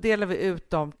och så delar vi ut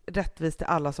dem rättvist till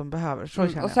alla som behöver.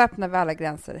 Och så öppnar vi alla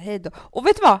gränser. Hej då. Och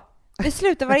vet du vad? Vi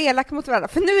slutar vara elaka mot varandra,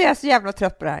 för nu är jag så jävla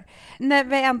trött på det här. När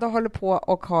vi ändå håller på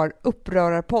och har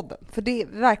upprörarpodden, för det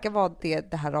verkar vara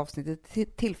det här avsnittet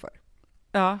till för.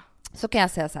 Ja. Så kan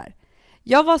jag säga så här.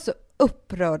 Jag var så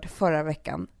upprörd förra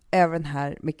veckan över den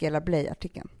här Michaela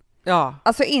Bley-artikeln. Ja.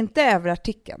 Alltså inte över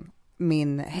artikeln,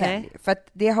 min helg. Nej. För att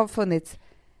det har funnits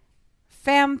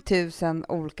 5000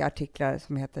 olika artiklar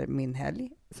som heter Min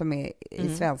helg, som är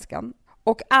i svenskan.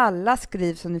 Och alla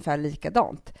skrivs ungefär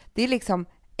likadant. Det är liksom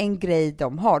en grej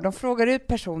de har. De frågar ut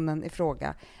personen i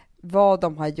fråga vad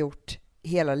de har gjort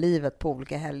hela livet på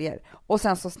olika helger. Och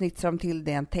sen så snittar de till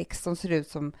det en text som ser ut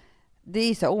som, det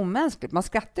är så omänskligt. Man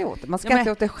skrattar åt det. Man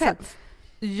skrattar åt det själv.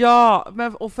 Ja,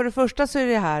 men och för det första så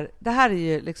är det här är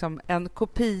ju liksom en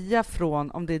kopia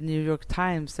från, om det är New York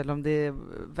Times eller om det är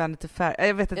Vanity Fair.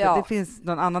 Jag vet inte, det finns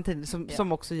någon annan tidning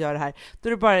som också gör det här. Då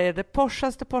det bara är det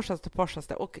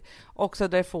porsaste och också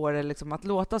där får det liksom att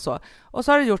låta så. Och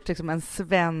så har det gjort liksom en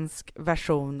svensk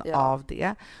version av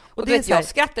det. Och det jag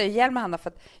skrattar ihjäl med Hanna, för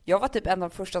att jag var typ en av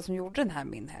de första som gjorde den här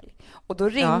Min helg. Och då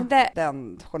ringde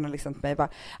den journalisten till mig och bara,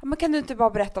 men kan du inte bara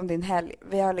berätta om din helg?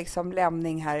 Vi har liksom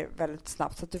lämning här väldigt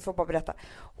snabbt så att du får bara berätta.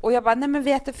 Och jag bara, nej men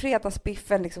vi äter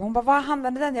fredagsbiffen liksom. Hon bara, vad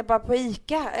handlade den? Jag bara, på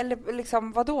Ica? Eller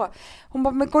liksom, vadå? Hon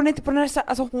bara, men går ni inte på den här?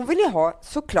 Alltså hon ville ju ha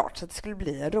såklart så att det skulle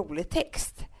bli en rolig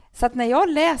text. Så att när jag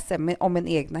läser om min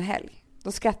egna helg,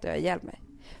 då skrattar jag ihjäl mig.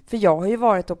 För jag har ju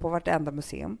varit på vartenda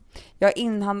museum. Jag har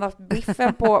inhandlat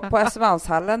biffen på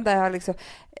Östermalmshallen där jag liksom,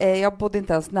 jag bodde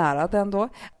inte ens nära den då.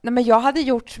 Nej, men jag hade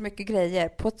gjort så mycket grejer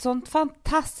på ett sånt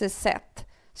fantastiskt sätt.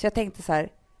 Så jag tänkte så här,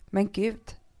 men gud.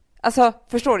 Alltså,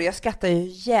 förstår du, jag skrattar ju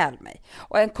ihjäl mig.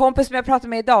 Och en kompis som jag pratade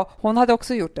med idag, hon hade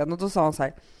också gjort den. Och då sa hon så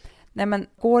här, nej men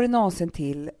går det någonsin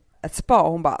till ett spa?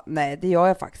 Och hon bara, nej det gör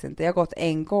jag faktiskt inte. Jag har gått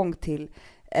en gång till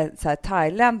så här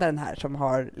thailändaren här som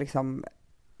har liksom...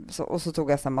 och så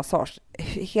tog jag en massage.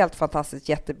 Helt fantastiskt,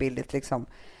 jättebilligt liksom.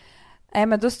 Nej,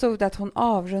 men då stod det att hon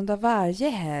avrundar varje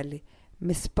helg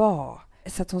med spa.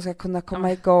 Så att hon ska kunna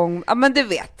komma igång. Ja, men du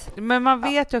vet. Men man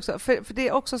vet ju också, för det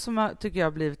är också som jag tycker jag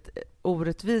har blivit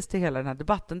orättvist i hela den här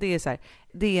debatten. Det är så här,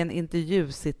 det är en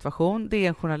intervjusituation. Det är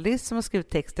en journalist som har skrivit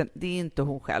texten. Det är inte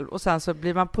hon själv. Och sen så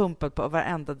blir man pumpad på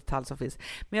varenda detalj som finns.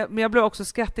 Men jag blev också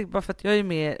skrattig bara för att jag är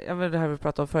med, jag vet det här vi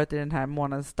pratade om förut i den här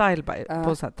månadens Style By, på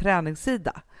en sån här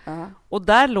träningssida. Och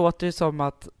där låter det som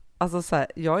att, alltså så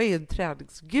här, jag är en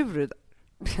träningsguru.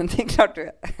 Det är klart du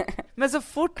är. Men så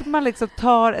fort man liksom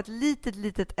tar ett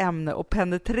litet ämne och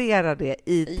penetrerar det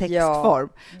i textform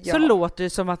så låter det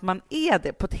som att man är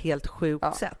det på ett helt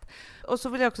sjukt sätt. Och så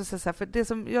vill jag också säga så här, för det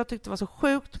som jag tyckte var så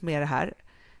sjukt med det här,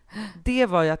 det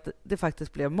var ju att det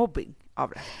faktiskt blev mobbing av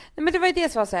det. Nej, men det var ju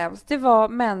det som var så hemskt. Det var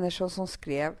människor som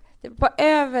skrev, på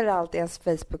överallt i ens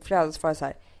Facebook-flöde så var det så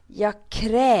här, jag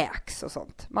kräks och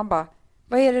sånt. Man bara,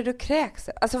 vad är det du kräks?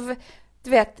 Alltså du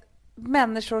vet,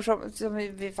 människor som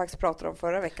vi faktiskt pratade om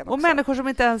förra veckan också. Och människor som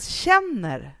inte ens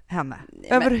känner henne.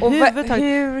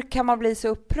 Hur kan man bli så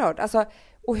upprörd? Alltså,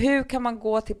 och hur kan man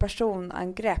gå till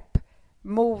personangrepp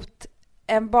mot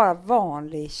en bara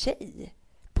vanlig tjej?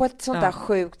 På ett sånt där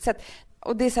sjukt sätt.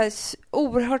 Och det är så här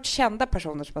oerhört kända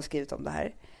personer som har skrivit om det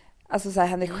här. Alltså så här,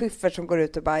 Henrik Schyffert som går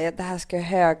ut och bara, det här ska jag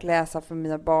högläsa för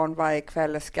mina barn varje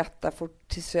kväll. Jag skrattar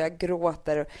tills så jag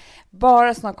gråter.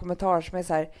 Bara såna kommentarer som är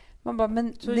så här, man bara,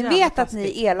 men ni vet att ni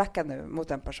är elaka nu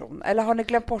mot en person. Eller har ni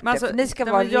glömt bort det? För ni ska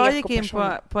vara jag gick in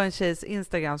på en tjejs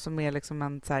Instagram som är liksom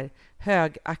en så här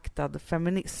högaktad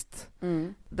feminist.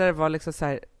 Där det var liksom så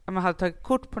här, man hade tagit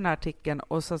kort på den här artikeln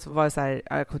och så var det så här,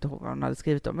 jag kommer inte ihåg vad hon hade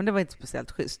skrivit om, men det var inte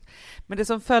speciellt schysst. Men det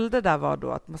som följde där var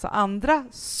då att massa andra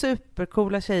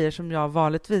supercoola tjejer som jag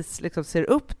vanligtvis liksom ser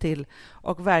upp till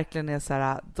och verkligen är så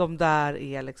här, de där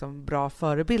är liksom bra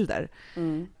förebilder.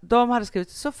 De hade skrivit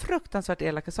så fruktansvärt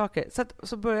elaka saker.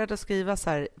 Så började jag skriva så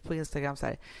här på Instagram så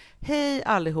här, hej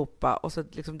allihopa, och så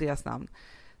liksom deras namn.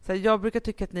 Så här, jag brukar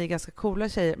tycka att ni är ganska coola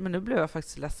tjejer, men nu blev jag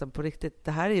faktiskt ledsen på riktigt.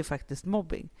 Det här är ju faktiskt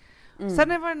mobbing.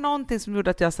 Sen var det någonting som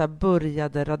gjorde att jag så här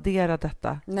började radera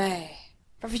detta. Nej,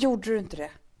 varför gjorde du inte det?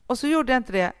 Och så gjorde jag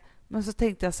inte det, men så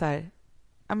tänkte jag så här,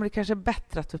 ja, men det kanske är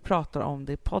bättre att vi pratar om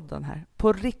det i podden här.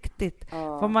 På riktigt.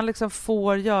 Vad man liksom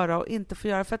får göra och inte får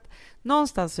göra. För att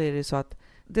någonstans så är det ju så att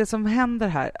det som händer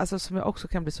här, alltså som jag också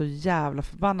kan bli så jävla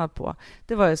förbannad på,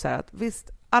 det var ju så här att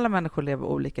visst, alla människor lever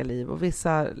olika liv och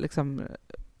vissa liksom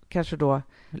kanske då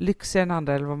lyxigare än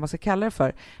andra eller vad man ska kalla det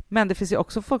för. Men det finns ju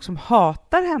också folk som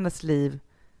hatar hennes liv.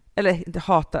 Eller inte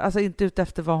hatar, alltså inte ut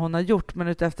efter vad hon har gjort, men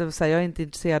ut efter att säga jag är inte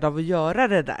intresserad av att göra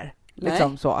det där.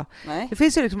 Liksom så. Nej. Det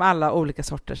finns ju liksom alla olika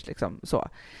sorters liksom så.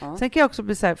 Ja. Sen kan jag också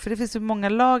bli så här, för det finns ju många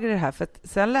lager i det här, för att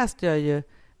sen läste jag ju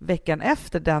veckan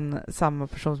efter den samma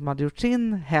person som hade gjort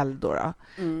sin helg då.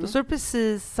 Då står det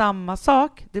precis samma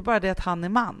sak, det är bara det att han är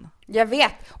man. Jag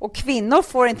vet, och kvinnor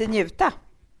får inte njuta.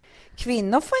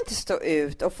 Kvinnor får inte stå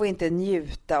ut och får inte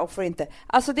njuta och får inte...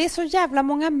 Alltså det är så jävla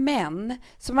många män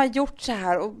som har gjort så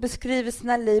här och beskriver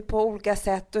sina liv på olika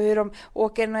sätt och hur de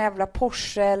åker en jävla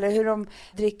Porsche eller hur de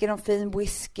dricker en fin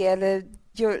whisky eller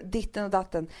gör ditten och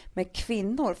datten. Men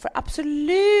kvinnor får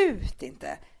absolut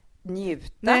inte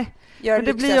njuta. Nej, men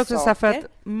det blir också så här, för att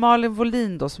Malin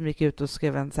Wollin då som gick ut och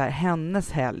skrev en så här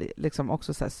hennes helg liksom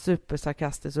också så här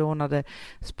supersarkastisk, och hon hade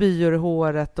spyor i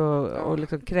håret och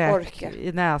liksom kräk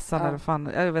i näsan eller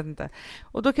fan, jag vet inte.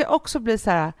 Och då kan jag också bli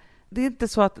så här, det är inte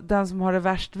så att den som har det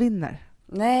värst vinner.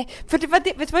 Nej, för vet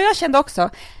du vad jag kände också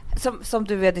som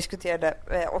du diskuterade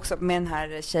också med den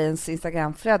här tjejens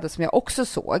Instagram-flöde som jag också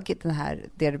såg, den här,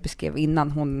 det du beskrev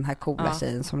innan, hon den här coola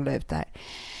tjejen som la ut det här.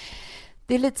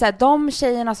 Det är lite så här, de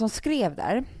tjejerna som skrev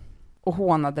där och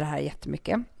hånade det här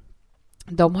jättemycket,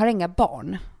 de har inga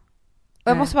barn.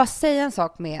 Och jag måste bara säga en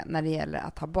sak med när det gäller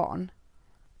att ha barn.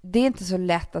 Det är inte så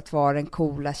lätt att vara den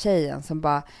coola tjejen som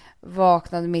bara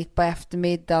vaknade mitt på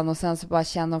eftermiddagen och sen så bara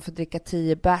kände hon för att dricka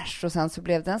 10 bärs och sen så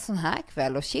blev det en sån här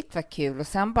kväll och shit vad kul och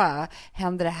sen bara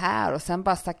hände det här och sen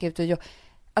bara stack ut och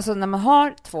alltså när man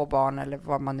har 2 barn eller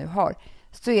vad man nu har,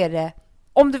 så är det,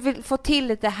 om du vill få till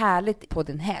lite härligt på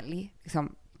din helg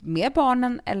liksom, med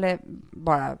barnen eller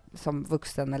bara som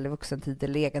vuxen eller vuxentid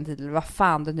eller egentid eller vad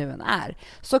fan det nu än är,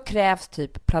 så krävs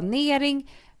typ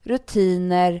planering,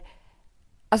 rutiner.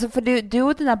 Alltså för du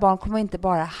och dina barn kommer inte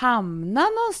bara hamna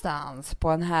någonstans på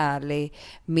en härlig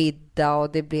middag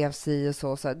och det blev si och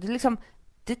så. Det, liksom,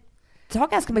 det tar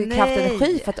ganska mycket kraft och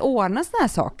energi för att ordna såna här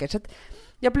saker. Så att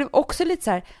jag blev också lite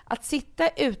så här, att sitta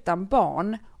utan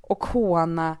barn och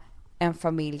håna en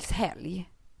familjs helg.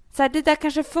 Så här, det där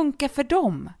kanske funkar för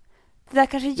dem. Det där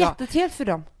kanske är jättetrevligt för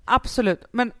dem. Absolut,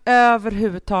 men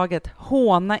överhuvudtaget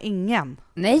håna ingen.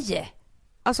 Nej!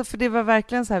 Alltså för det var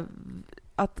verkligen så här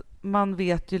att man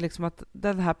vet ju liksom att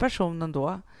den här personen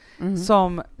då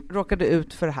som råkade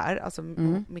ut för det här, alltså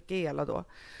Mikaela då,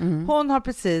 hon har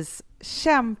precis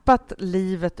kämpat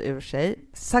livet ur sig,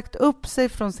 sagt upp sig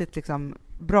från sitt liksom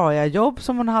bra jobb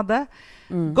som hon hade,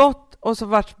 gått och så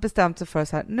vart bestämt sig för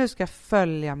så här, nu ska jag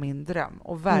följa min dröm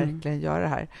och verkligen göra det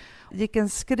här. Gick en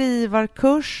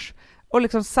skrivarkurs och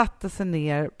liksom satte sig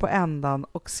ner på ändan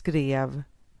och skrev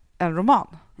en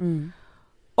roman.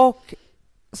 Och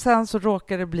sen så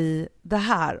råkade det bli det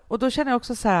här. Och då känner jag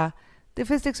också så här, det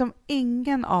finns liksom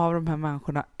ingen av de här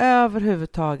människorna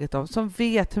överhuvudtaget som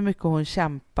vet hur mycket hon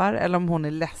kämpar eller om hon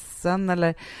är ledsen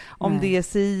eller om det är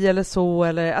si eller så.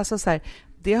 Eller, alltså så här,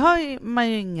 det har man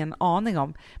ju ingen aning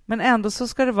om. Men ändå så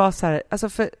ska det vara så här, alltså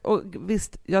för, och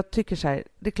visst, jag tycker så här,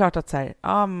 det är klart att så här,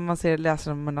 ja, man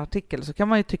läser om en artikel så kan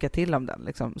man ju tycka till om den.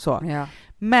 Liksom, så. Ja.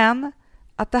 Men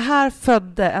att det här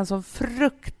födde en sån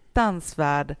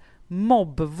fruktansvärd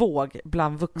mobbvåg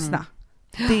bland vuxna.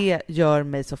 Det gör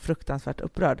mig så fruktansvärt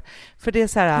upprörd. För det är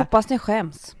så här, hoppas ni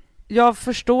skäms. Jag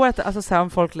förstår att alltså, så här, om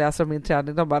folk läser om min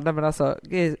träning, de bara, nej men alltså,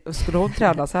 skulle hon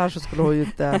träna så här så skulle hon ju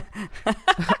inte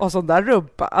och sån där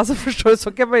rumpa. Alltså förstår du,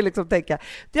 så kan man ju liksom tänka.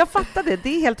 Jag fattar det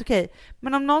är helt okej.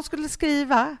 Men om någon skulle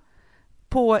skriva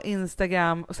på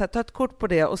Instagram och så här, ta ett kort på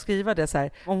det och skriva det så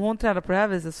här, om hon tränar på det här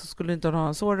viset så skulle inte hon ha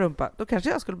en så rumpa. Då kanske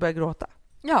jag skulle börja gråta.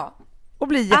 Ja. Och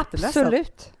bli jätteledsen.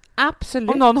 Absolut.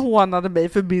 Om någon hånade mig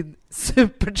för min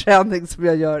superträning som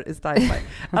jag gör i Steinberg.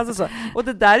 Alltså så. Och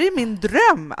det där är min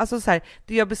dröm. Alltså så här,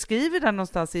 det jag beskriver där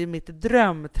någonstans är mitt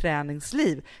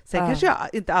drömträningsliv. Sen kanske jag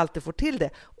inte alltid får till det.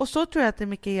 Och så tror jag att det är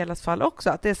Mikaelas fall också.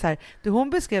 Att det är så här, det hon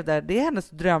beskrev där, det är hennes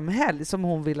drömhelg som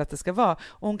hon vill att det ska vara.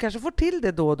 Och hon kanske får till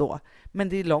det då och då. Men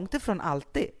det är långt ifrån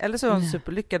alltid. Eller så är hon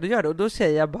superlyckad och gör det. Och då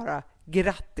säger jag bara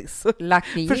grattis.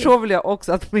 För så vill jag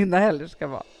också att mina helger ska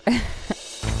vara.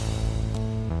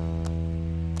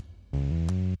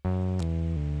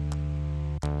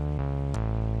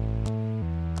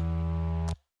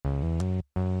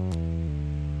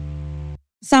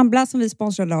 Sambla som vi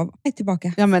sponsrade av är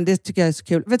tillbaka. Ja, men det tycker jag är så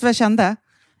kul. Vet du vad jag kände?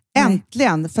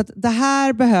 Äntligen! För att det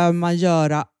här behöver man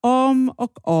göra om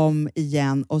och om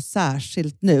igen och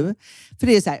särskilt nu. För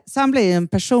det är så här, Sambla är en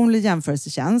personlig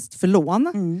jämförelsetjänst för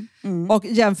lån och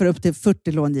jämför upp till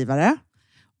 40 långivare.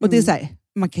 Och det är så här,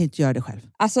 man kan ju inte göra det själv.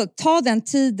 Alltså ta den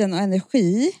tiden och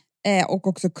energi och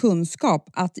också kunskap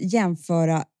att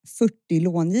jämföra 40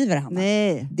 långivare, Hanna.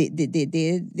 Nej.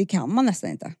 Det kan man nästan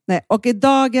inte. Nej, och i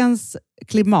dagens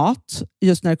klimat,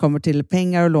 just när det kommer till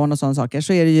pengar och lån och sådana saker,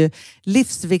 så är det ju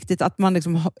livsviktigt att man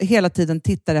liksom hela tiden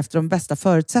tittar efter de bästa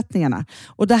förutsättningarna.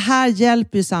 Och det här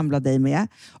hjälper ju Sambla dig med.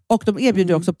 Och de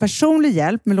erbjuder också personlig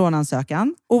hjälp med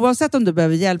låneansökan. Oavsett om du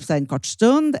behöver hjälp en kort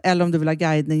stund eller om du vill ha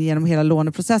guidning genom hela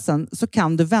låneprocessen, så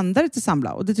kan du vända dig till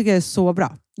Sambla. Och det tycker jag är så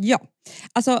bra. Ja,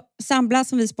 alltså Sambla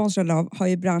som vi sponsrade av har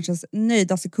ju branschens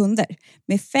nöjdaste kunder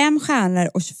med 5 stjärnor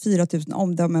och 24 000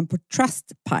 omdömen på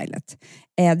Trustpilot.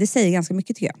 Det säger ganska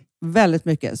mycket tycker jag. Väldigt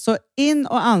mycket. Så in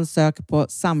och ansök på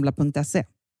sambla.se.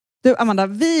 Du Amanda,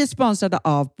 vi är sponsrade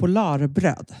av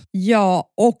Polarbröd.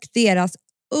 Ja, och deras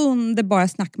underbara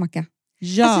snackmacka.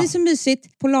 Ja. Alltså det är så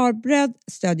mysigt. Polarbröd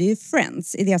stödjer ju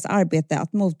Friends i deras arbete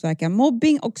att motverka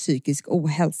mobbing och psykisk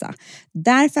ohälsa.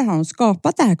 Därför har de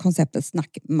skapat det här konceptet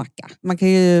snackmacka. Man kan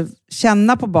ju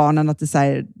känna på barnen att det, så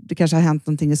här, det kanske har hänt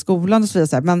någonting i skolan och så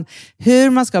vidare. Men hur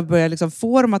man ska börja liksom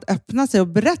få dem att öppna sig och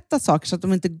berätta saker så att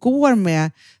de inte går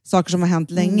med saker som har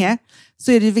hänt länge.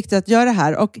 Så är det ju viktigt att göra det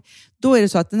här. Och då är det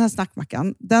så att den här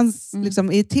snackmackan, den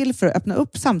liksom är till för att öppna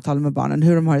upp samtal med barnen.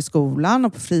 Hur de har i skolan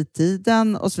och på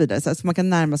fritiden och så vidare. Så man kan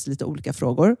närma sig lite olika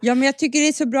frågor. Ja, men jag tycker det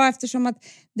är så bra eftersom att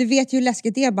du vet ju hur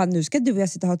läskigt det är. Bara, nu ska du och jag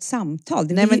sitta och ha ett samtal.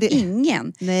 Det vill ju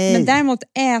ingen. Nej. Men däremot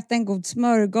äta en god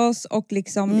smörgås och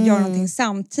liksom göra någonting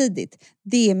samtidigt.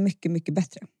 Det är mycket, mycket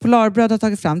bättre. Polarbröd har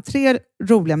tagit fram 3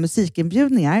 roliga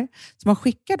musikinbjudningar som man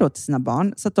skickar då till sina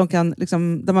barn. Så att de kan,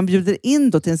 liksom, där man bjuder in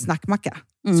då till en snackmacka.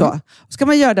 Så. Och ska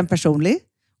man göra den personlig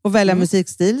och välja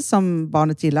musikstil som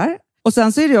barnet gillar. Och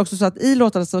sen så är det också så att i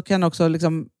låtarna så kan också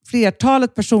liksom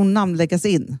flertalet personnamn läggas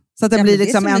in. Så att det blir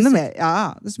liksom ännu mer.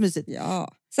 Ja, det är så mysigt.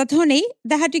 Ja. Så att hörni,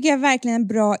 det här tycker jag är verkligen en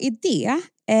bra idé.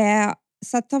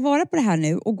 Så att ta vara på det här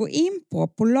nu och gå in på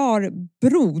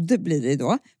polarbrod blir det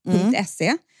då,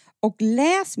 .se och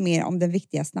läs mer om den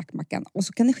viktiga snackmackan. Och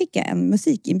så kan ni skicka en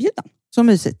musikinbjudan. Så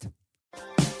mysigt.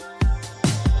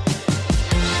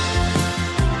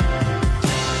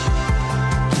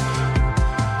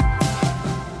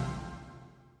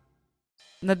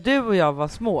 När du och jag var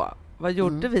små, vad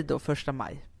gjorde vi då 1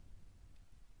 maj?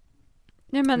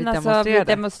 Nej, men vi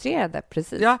demonstrerade,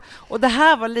 precis. Ja, och det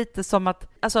här var lite som att,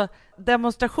 alltså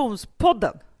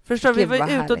demonstrationspodden. Förstår vi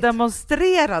var ute och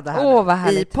demonstrerade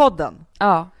här i podden.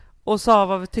 Ja. Och sa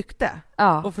vad vi tyckte.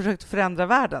 Ja. Och försökte förändra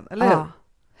världen, eller hur?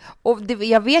 Och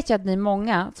jag vet ju att ni är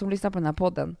många som lyssnar på den här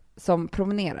podden som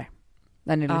promenerar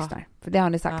när ni lyssnar. För det har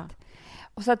ni sagt.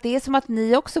 Och så att det är som att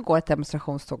ni också går ett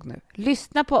demonstrationståg nu.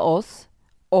 Lyssna på oss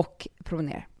och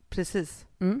promenera. Precis.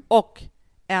 Och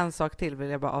en sak till vill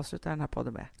jag bara avsluta den här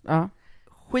podden med. Ja.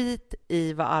 Skit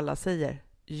i vad alla säger.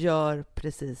 Gör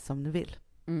precis som ni vill.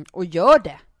 Och gör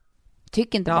det.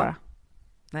 Tyck inte bara.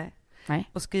 Nej.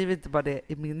 Och skriv inte bara det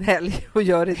i min helg. Och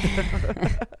gör inte.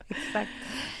 Exakt.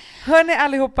 Hörni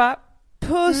allihopa.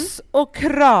 Puss och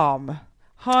kram.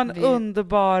 Ha en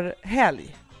underbar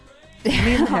helg.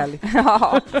 Min helg.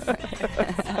 Ja.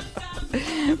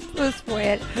 Puss på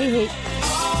er. Hej hej.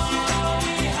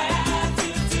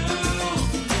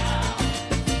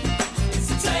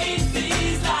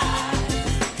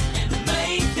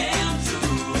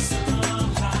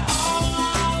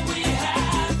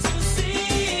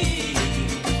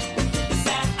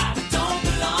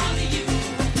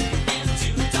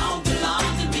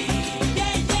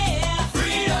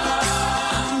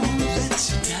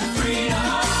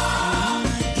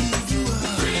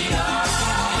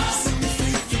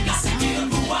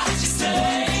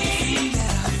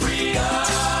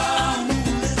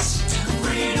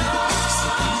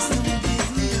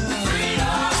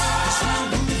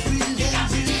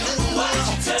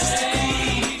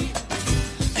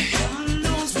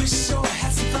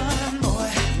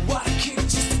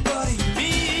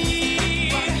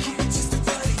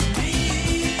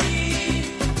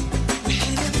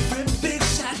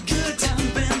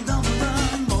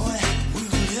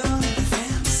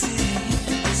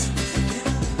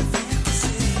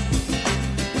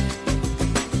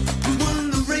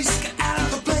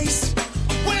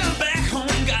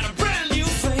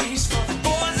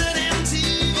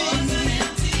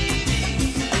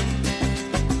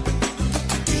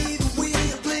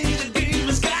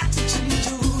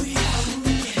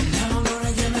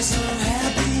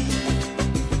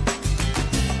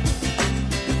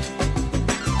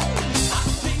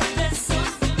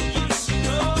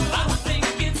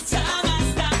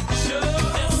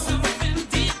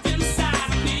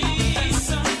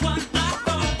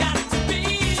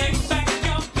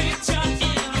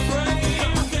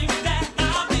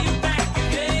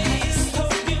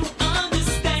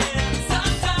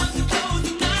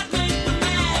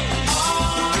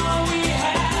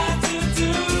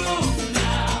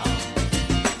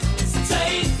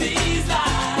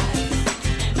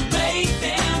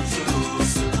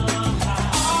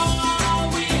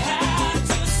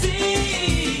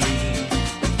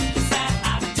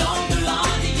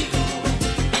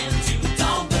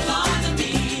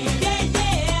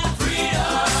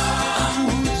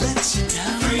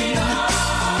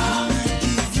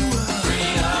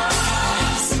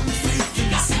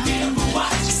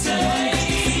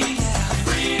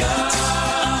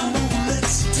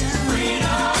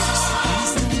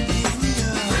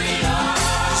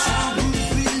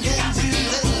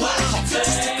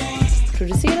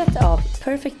 producerat av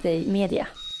Perfect Day Media.